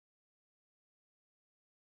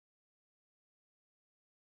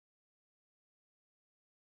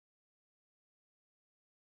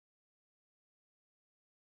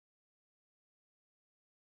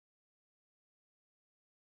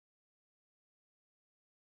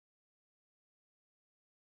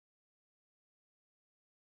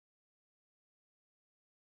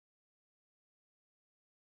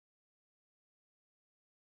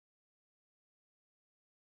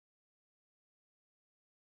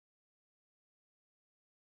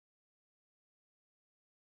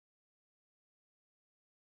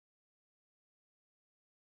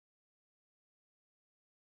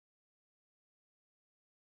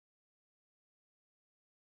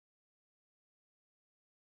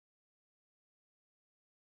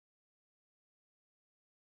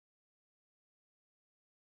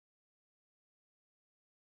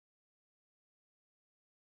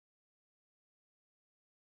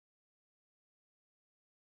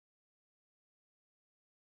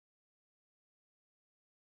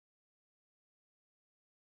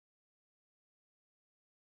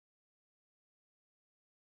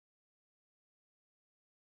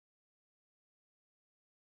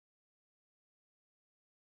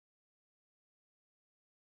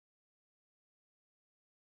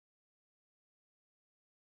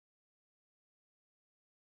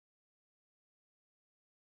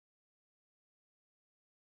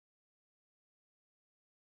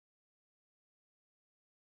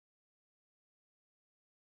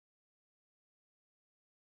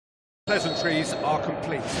Pleasantries are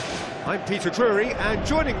complete. I'm Peter Drury, and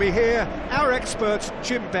joining me here, our expert,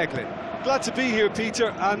 Jim Beglin. Glad to be here, Peter,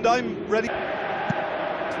 and I'm ready.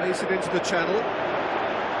 Plays it into the channel.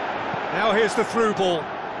 Now here's the through ball.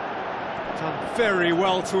 Done very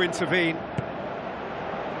well to intervene.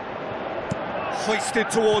 Hoisted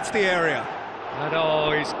towards the area. And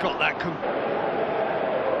oh, he's got that.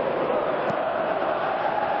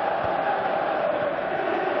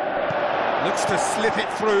 Looks to slip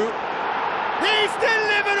it through. He's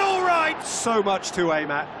delivered all right! So much to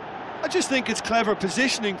aim at. I just think it's clever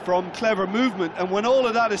positioning from clever movement, and when all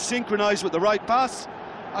of that is synchronised with the right pass,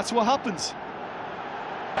 that's what happens.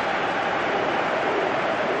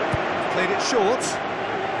 Played it short.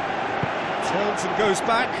 Turns and goes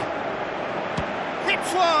back.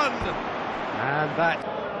 Hits one! And that...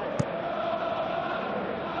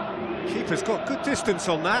 Keeper's got good distance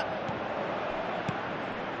on that.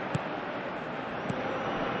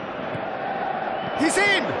 He's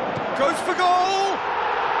in! Goes for goal!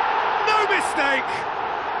 No mistake!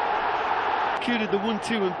 Executed the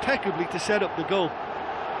 1-2 impeccably to set up the goal.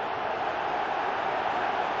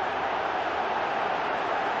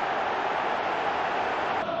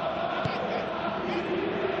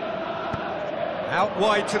 Out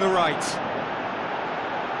wide to the right.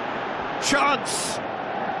 Chance!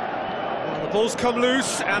 Well, the ball's come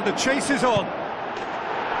loose and the chase is on.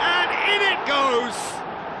 And in it goes!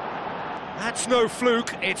 That's no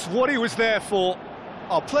fluke, it's what he was there for.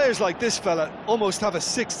 Oh, players like this fella almost have a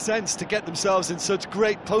sixth sense to get themselves in such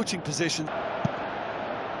great poaching position.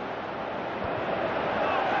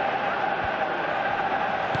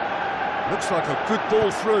 Looks like a good ball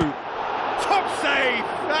through. Top save!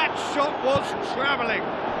 That shot was travelling.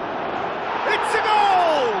 It's a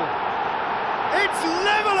goal! It's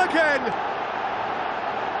level again!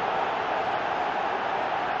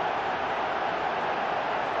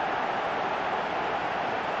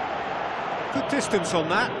 Good distance on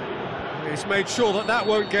that. He's made sure that that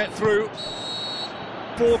won't get through.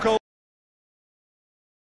 Poor goal.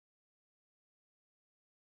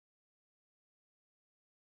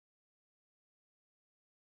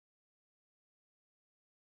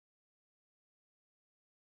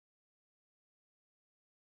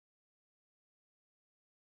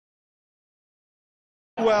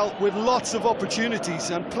 Well, with lots of opportunities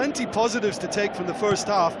and plenty positives to take from the first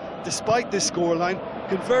half, despite this scoreline,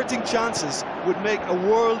 converting chances would make a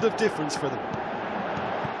world of difference for them.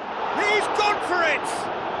 He's gone for it!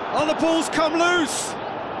 Oh, the ball's come loose!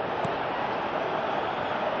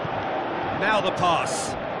 Now the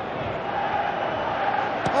pass.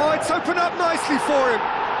 Oh, it's opened up nicely for him.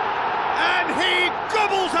 And he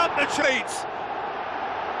gobbles up the cheat!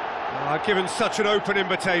 Given such an open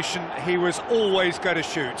invitation, he was always going to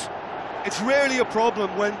shoot. It's rarely a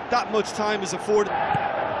problem when that much time is afforded.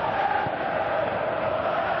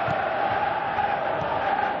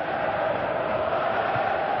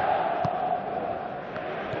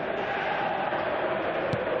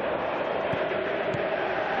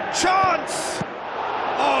 Chance!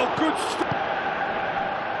 Oh, good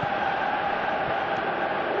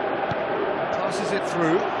passes it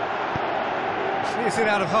through. Clears it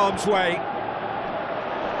out of harm's way.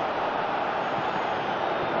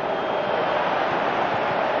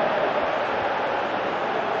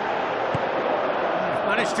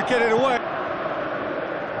 Managed to get it away.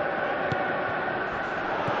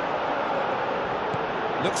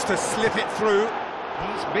 Looks to slip it through.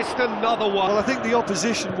 He's missed another one. Well, I think the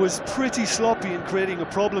opposition was pretty sloppy in creating a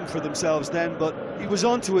problem for themselves then, but he was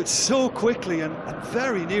onto it so quickly and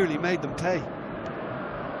very nearly made them pay.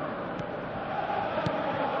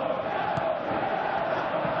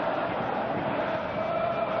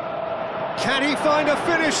 Can he find a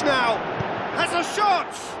finish now? Has a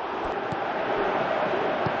shot!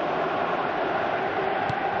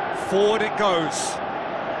 Forward it goes.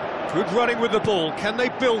 Good running with the ball. Can they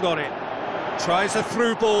build on it? Tries a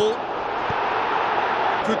through ball.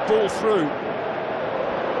 Good ball through.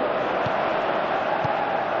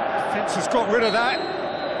 Defence has got rid of that.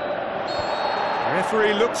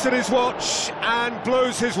 Referee looks at his watch and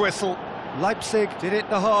blows his whistle. Leipzig did it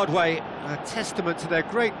the hard way, a testament to their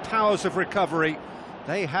great powers of recovery.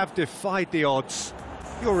 They have defied the odds.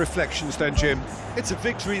 Your reflections then, Jim? It's a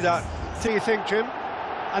victory that... Do you think, Jim?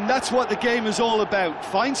 And that's what the game is all about.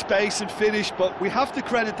 Find space and finish, but we have to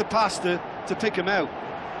credit the pass to pick him out.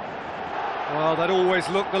 Well, that always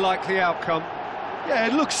looked the likely outcome. Yeah,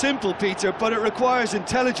 it looks simple, Peter, but it requires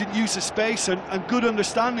intelligent use of space and good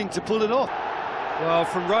understanding to pull it off. Well,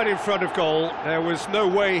 from right in front of goal, there was no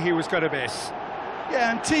way he was going to miss.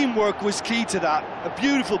 Yeah, and teamwork was key to that. A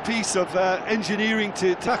beautiful piece of engineering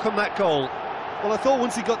to tuck on that goal. Well, I thought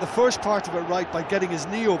once he got the first part of it right by getting his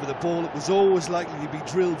knee over the ball, it was always likely to be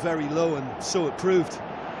drilled very low, and so it proved.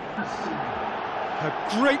 A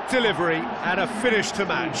great delivery and a finish to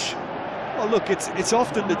match. Well, look, it's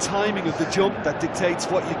often the timing of the jump that dictates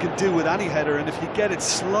what you can do with any header, and if you get it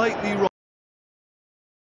slightly wrong...